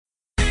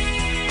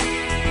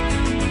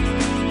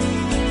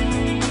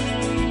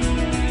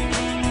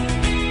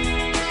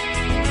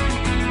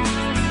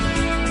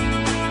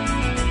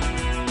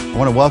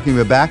want to welcome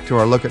you back to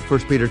our look at 1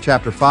 Peter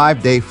chapter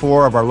 5, day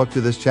 4 of our look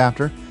through this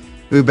chapter.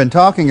 We've been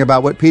talking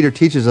about what Peter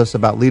teaches us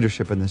about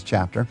leadership in this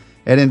chapter.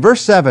 And in verse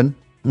 7,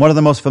 one of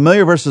the most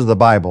familiar verses of the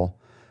Bible,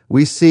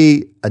 we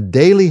see a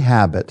daily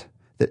habit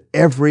that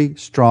every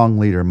strong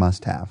leader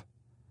must have.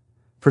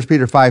 1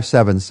 Peter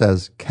 5:7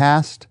 says,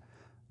 "Cast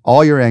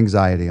all your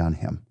anxiety on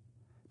him,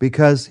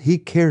 because he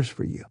cares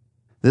for you."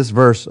 This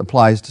verse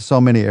applies to so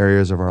many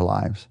areas of our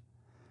lives.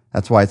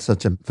 That's why it's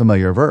such a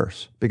familiar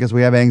verse, because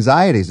we have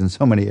anxieties in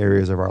so many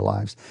areas of our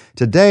lives.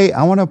 Today,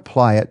 I want to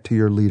apply it to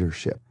your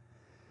leadership.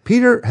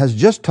 Peter has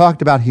just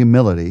talked about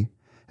humility,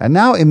 and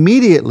now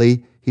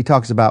immediately he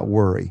talks about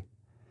worry.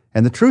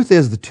 And the truth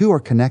is the two are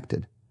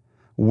connected.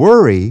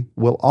 Worry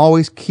will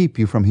always keep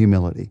you from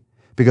humility,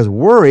 because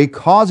worry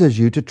causes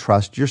you to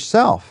trust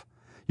yourself,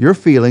 your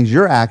feelings,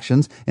 your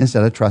actions,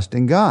 instead of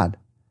trusting God.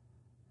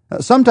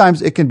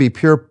 Sometimes it can be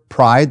pure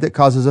pride that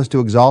causes us to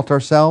exalt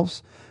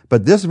ourselves,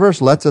 but this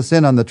verse lets us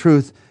in on the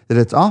truth that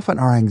it's often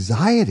our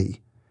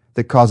anxiety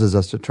that causes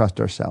us to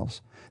trust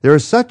ourselves. There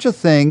is such a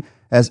thing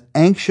as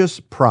anxious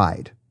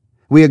pride.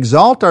 We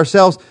exalt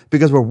ourselves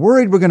because we're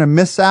worried we're going to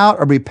miss out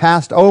or be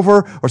passed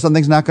over or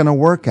something's not going to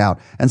work out.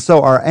 And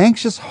so our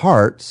anxious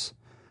hearts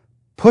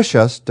push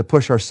us to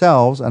push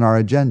ourselves and our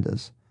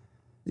agendas.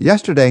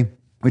 Yesterday,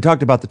 we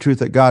talked about the truth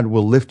that God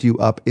will lift you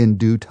up in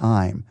due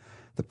time.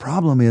 The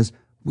problem is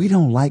we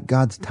don't like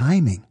God's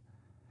timing.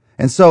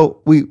 And so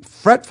we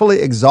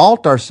fretfully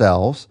exalt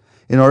ourselves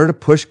in order to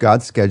push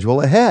God's schedule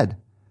ahead.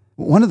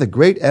 One of the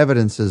great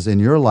evidences in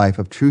your life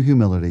of true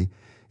humility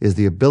is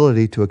the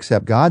ability to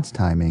accept God's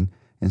timing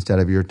instead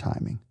of your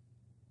timing.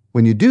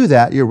 When you do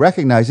that, you're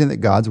recognizing that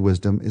God's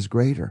wisdom is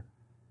greater.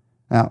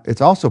 Now,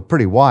 it's also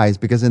pretty wise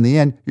because in the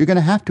end, you're going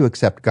to have to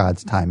accept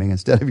God's timing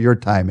instead of your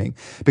timing,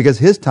 because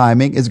His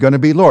timing is going to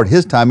be Lord.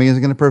 His timing is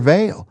going to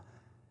prevail.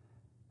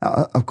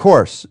 Now, of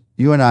course,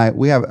 you and I,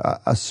 we have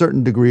a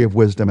certain degree of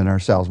wisdom in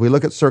ourselves. We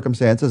look at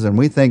circumstances and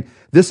we think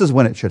this is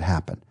when it should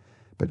happen.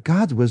 But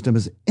God's wisdom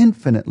is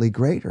infinitely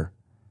greater.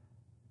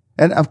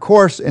 And of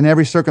course, in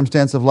every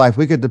circumstance of life,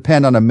 we could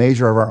depend on a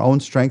measure of our own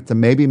strength to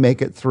maybe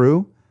make it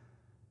through.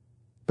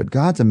 But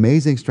God's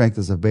amazing strength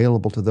is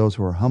available to those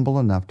who are humble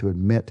enough to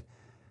admit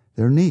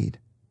their need.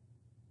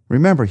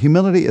 Remember,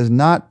 humility is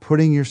not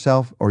putting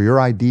yourself or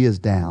your ideas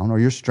down or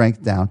your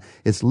strength down.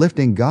 It's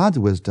lifting God's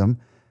wisdom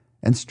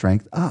and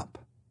strength up.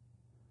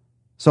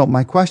 So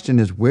my question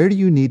is, where do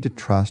you need to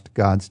trust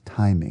God's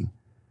timing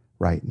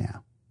right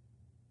now?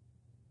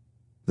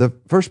 The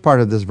first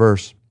part of this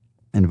verse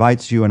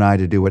invites you and I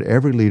to do what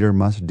every leader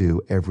must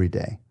do every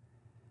day.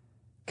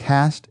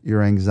 Cast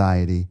your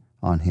anxiety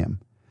on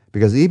Him.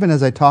 Because even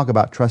as I talk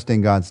about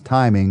trusting God's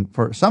timing,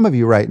 for some of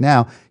you right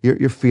now,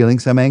 you're feeling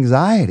some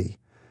anxiety.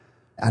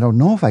 I don't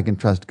know if I can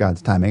trust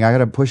God's timing. I got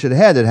to push it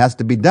ahead. It has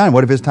to be done.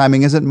 What if His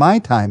timing isn't my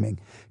timing?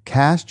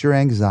 Cast your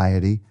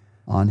anxiety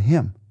on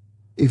Him.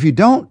 If you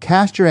don't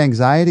cast your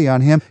anxiety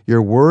on Him,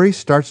 your worry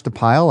starts to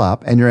pile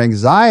up and your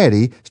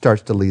anxiety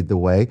starts to lead the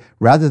way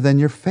rather than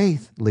your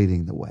faith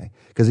leading the way.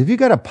 Because if you've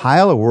got a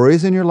pile of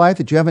worries in your life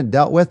that you haven't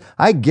dealt with,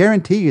 I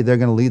guarantee you they're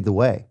going to lead the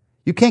way.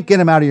 You can't get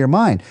them out of your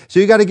mind. So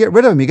you got to get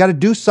rid of them. You got to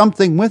do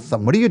something with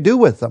them. What do you do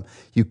with them?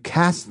 You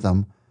cast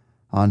them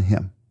on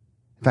Him.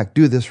 In fact,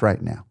 do this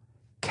right now.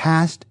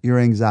 Cast your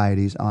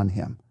anxieties on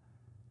Him.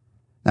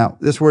 Now,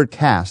 this word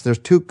cast, there's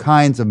two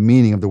kinds of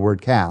meaning of the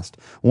word cast.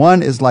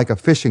 One is like a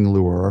fishing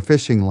lure or a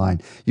fishing line.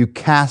 You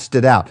cast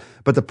it out.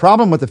 But the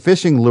problem with the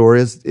fishing lure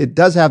is it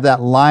does have that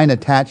line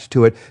attached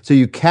to it. So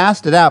you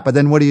cast it out, but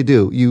then what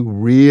do? You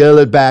reel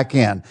it back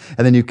in,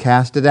 and then you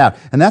cast it out.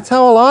 And that's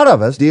how a lot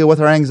of us deal with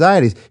our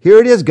anxieties. Here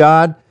it is,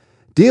 God.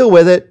 Deal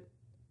with it.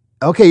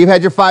 Okay, you've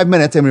had your 5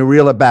 minutes, and we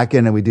reel it back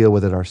in, and we deal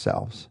with it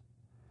ourselves.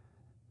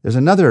 There's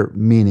another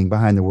meaning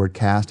behind the word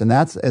cast, and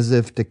that's as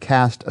if to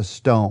cast a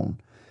stone.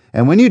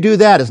 And when you do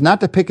that, it's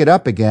not to pick it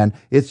up again.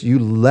 It's you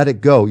let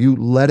it go. You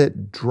let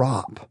it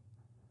drop.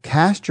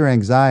 Cast your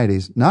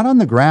anxieties, not on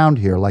the ground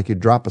here like you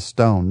drop a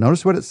stone.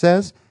 Notice what it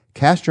says?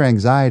 Cast your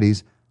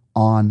anxieties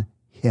on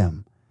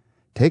Him.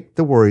 Take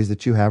the worries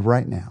that you have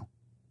right now.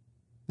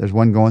 There's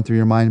one going through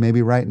your mind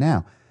maybe right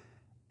now.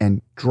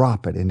 And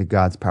drop it into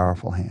God's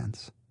powerful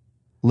hands.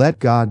 Let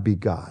God be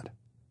God.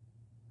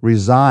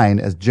 Resign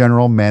as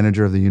general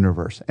manager of the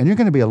universe. And you're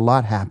going to be a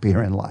lot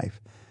happier in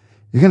life.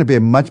 You're going to be a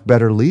much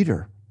better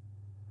leader.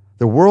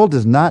 The world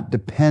does not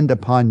depend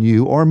upon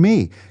you or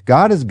me.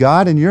 God is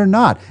God and you're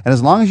not. And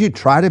as long as you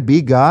try to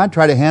be God,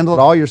 try to handle it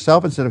all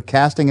yourself instead of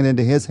casting it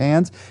into His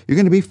hands, you're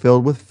going to be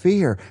filled with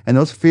fear. And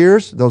those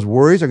fears, those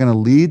worries are going to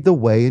lead the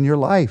way in your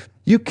life.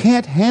 You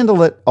can't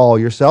handle it all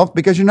yourself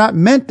because you're not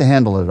meant to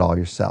handle it all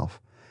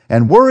yourself.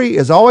 And worry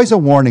is always a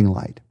warning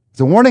light. It's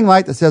a warning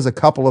light that says a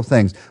couple of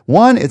things.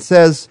 One, it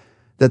says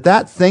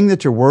that thing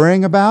that you're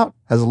worrying about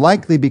has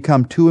likely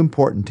become too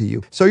important to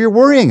you. So you're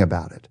worrying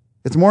about it.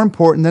 It's more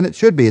important than it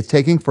should be. It's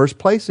taking first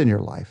place in your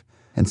life.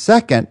 And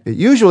second, it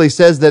usually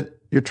says that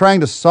you're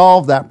trying to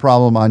solve that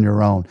problem on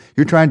your own.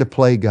 You're trying to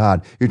play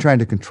God. You're trying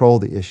to control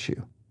the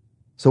issue.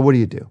 So what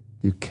do?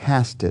 You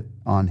cast it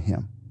on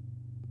Him.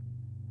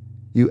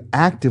 You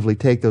actively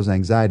take those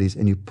anxieties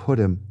and you put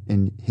them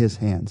in His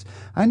hands.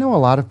 I know a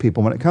lot of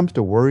people, when it comes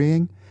to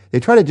worrying, they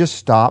try to just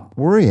stop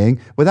worrying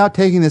without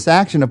taking this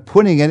action of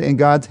putting it in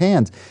God's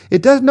hands.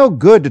 It does no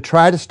good to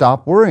try to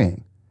stop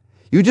worrying.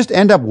 You just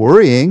end up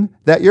worrying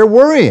that you're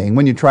worrying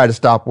when you try to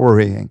stop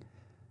worrying.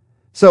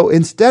 So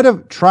instead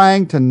of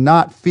trying to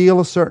not feel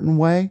a certain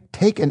way,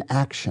 take an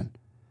action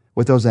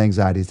with those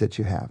anxieties that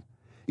you have.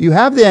 You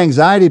have the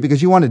anxiety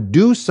because you want to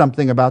do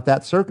something about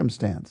that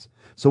circumstance.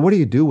 So what do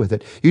you do with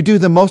it? You do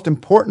the most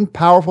important,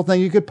 powerful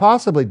thing you could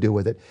possibly do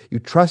with it. You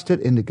trust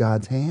it into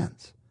God's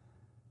hands.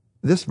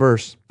 This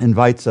verse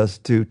invites us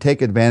to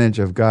take advantage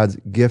of God's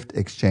gift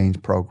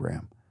exchange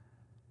program.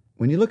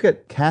 When you look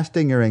at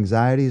casting your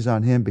anxieties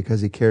on Him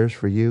because He cares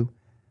for you,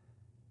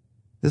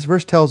 this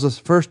verse tells us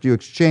first you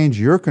exchange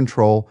your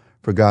control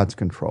for God's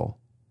control.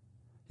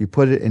 You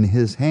put it in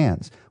His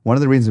hands. One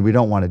of the reasons we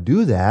don't want to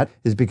do that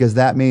is because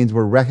that means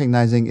we're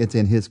recognizing it's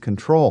in His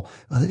control.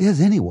 Well, it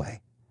is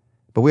anyway.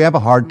 But we have a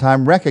hard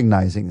time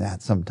recognizing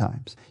that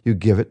sometimes. You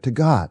give it to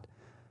God.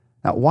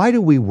 Now, why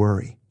do we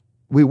worry?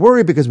 We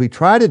worry because we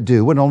try to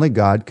do what only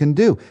God can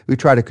do. We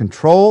try to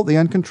control the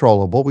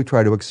uncontrollable. We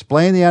try to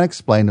explain the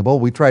unexplainable.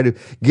 We try to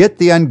get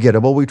the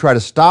ungettable. We try to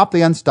stop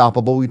the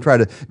unstoppable. We try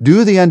to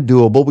do the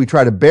undoable. We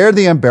try to bear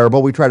the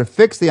unbearable. We try to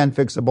fix the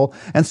unfixable.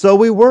 And so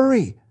we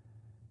worry.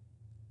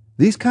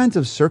 These kinds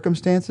of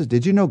circumstances,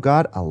 did you know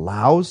God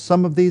allows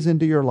some of these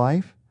into your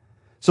life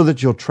so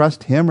that you'll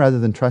trust Him rather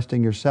than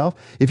trusting yourself?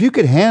 If you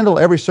could handle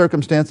every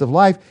circumstance of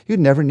life,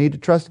 you'd never need to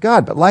trust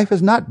God. But life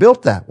is not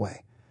built that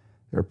way.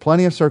 There are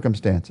plenty of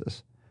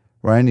circumstances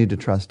where I need to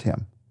trust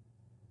Him.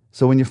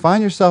 So when you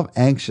find yourself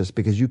anxious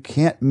because you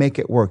can't make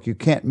it work, you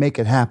can't make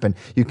it happen,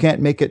 you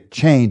can't make it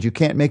change, you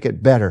can't make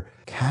it better,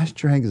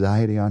 cast your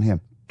anxiety on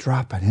Him.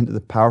 Drop it into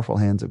the powerful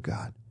hands of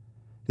God.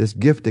 This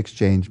gift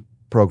exchange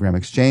program,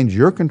 exchange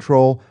your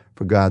control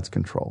for God's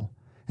control.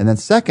 And then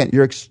second,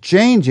 you're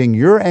exchanging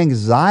your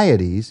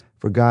anxieties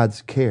for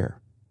God's care.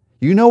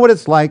 You know what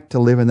it's like to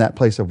live in that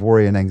place of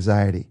worry and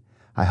anxiety.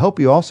 I hope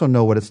you also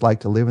know what it's like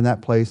to live in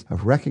that place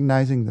of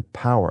recognizing the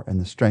power and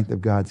the strength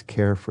of God's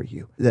care for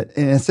you. That,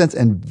 in a sense,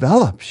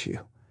 envelops you,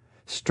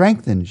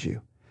 strengthens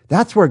you.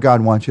 That's where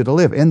God wants you to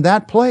live, in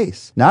that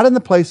place. Not in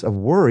the place of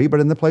worry, but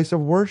in the place of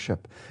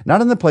worship.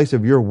 Not in the place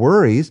of your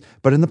worries,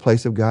 but in the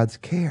place of God's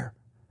care.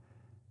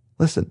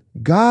 Listen,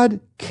 God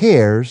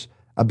cares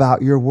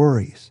about your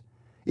worries.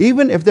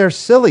 Even if they're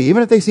silly,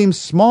 even if they seem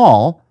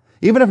small,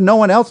 even if no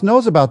one else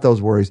knows about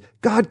those worries,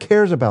 God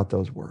cares about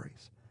those worries.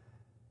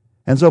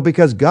 And so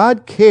because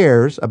God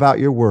cares about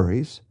your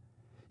worries,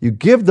 you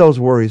give those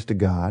worries to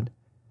God,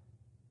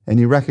 and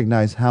you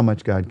recognize how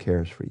much God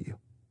cares for you.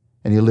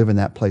 And you live in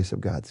that place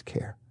of God's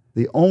care.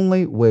 The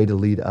only way to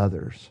lead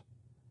others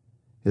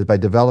is by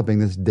developing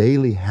this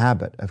daily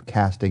habit of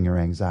casting your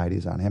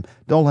anxieties on Him.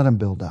 Don't let them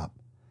build up.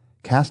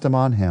 Cast them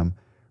on Him.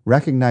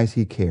 Recognize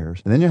He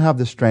cares. And then you'll have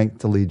the strength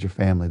to lead your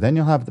family. Then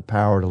you'll have the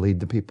power to lead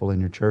the people in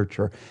your church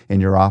or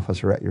in your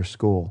office or at your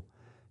school.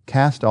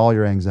 Cast all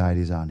your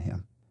anxieties on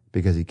Him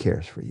because He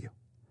cares for you.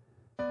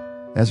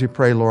 As we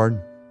pray,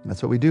 Lord,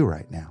 that's what we do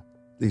right now.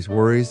 These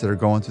worries that are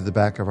going through the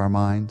back of our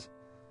minds,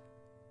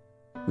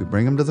 we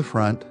bring them to the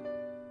front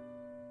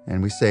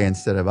and we say,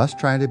 instead of us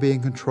trying to be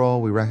in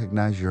control, we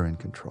recognize You're in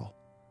control.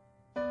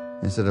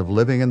 Instead of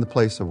living in the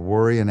place of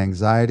worry and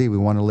anxiety, we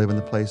want to live in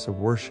the place of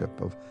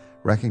worship, of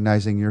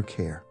recognizing Your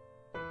care.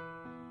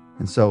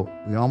 And so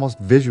we almost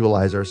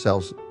visualize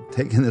ourselves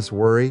taking this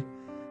worry,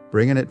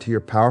 bringing it to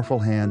Your powerful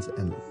hands,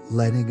 and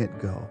letting it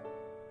go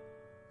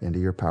into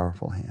Your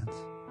powerful hands.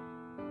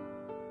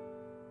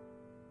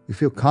 We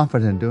feel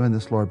confident in doing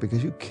this, Lord,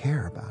 because You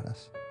care about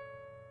us.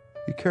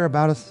 You care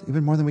about us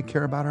even more than we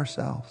care about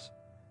ourselves.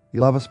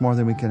 You love us more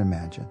than we can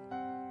imagine.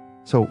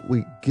 So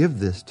we give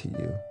this to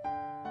You,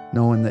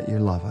 knowing that You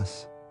love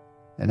us,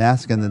 and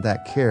asking that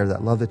that care,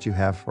 that love that You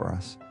have for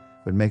us,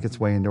 would make its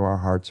way into our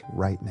hearts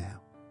right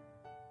now.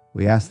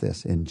 We ask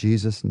this in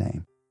Jesus'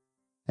 name.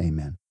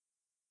 Amen.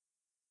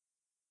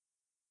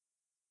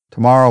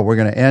 Tomorrow we're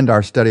going to end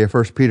our study of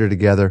 1 Peter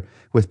together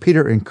with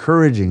Peter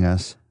encouraging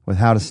us with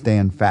how to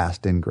stand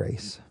fast in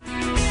grace.